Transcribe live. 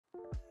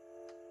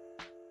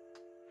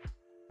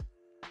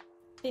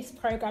This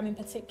programme in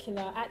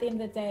particular, at the end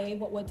of the day,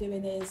 what we're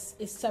doing is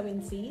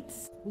sowing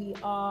seeds. We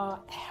are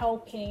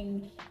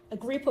helping a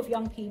group of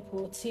young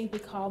people to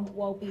become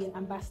wellbeing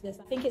ambassadors.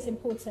 I think it's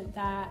important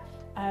that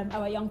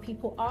our young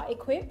people are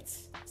equipped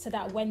so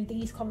that when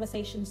these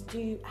conversations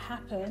do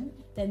happen,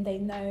 then they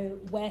know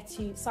where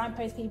to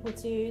signpost people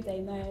to, they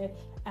know,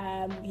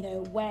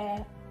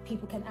 where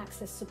people can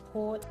access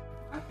support.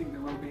 I think the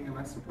Wellbeing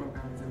Ambassador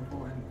Programme is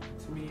important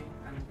to me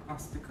and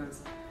us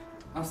because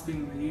us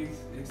being the youth,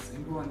 it's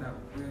important that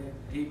we're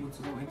able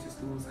to go into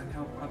schools and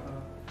help other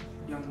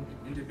young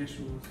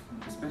individuals,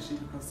 especially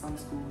because some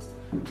schools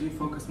do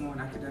focus more on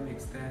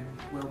academics than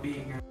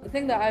well-being. The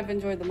thing that I've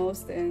enjoyed the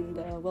most in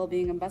the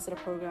Wellbeing Ambassador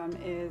Programme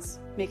is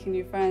making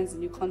new friends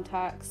and new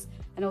contacts,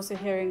 and also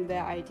hearing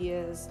their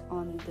ideas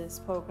on this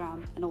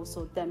programme and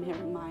also them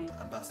hearing mine.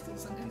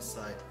 Ambassadors and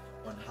insight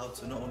on how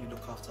to not only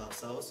look after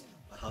ourselves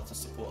but how to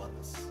support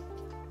others.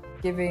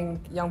 Giving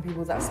young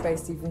people that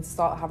space to even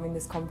start having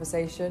this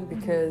conversation,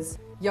 because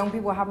young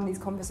people are having these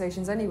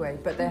conversations anyway,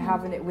 but they're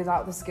having it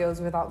without the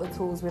skills, without the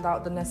tools,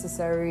 without the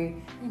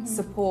necessary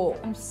support.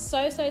 I'm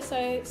so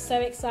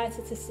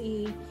excited to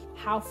see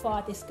how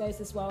far this goes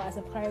as well as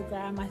a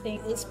programme. I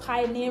think it's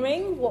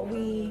pioneering what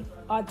we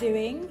are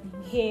doing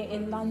here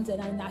in London,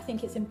 and I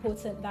think it's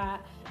important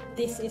that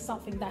this is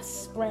something that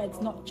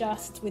spreads not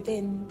just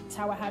within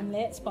Tower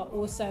Hamlets but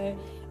also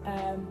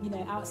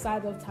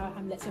outside of Tower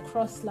Hamlets,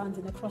 across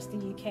London, across the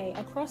UK,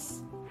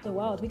 across the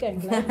world. We're going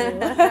global.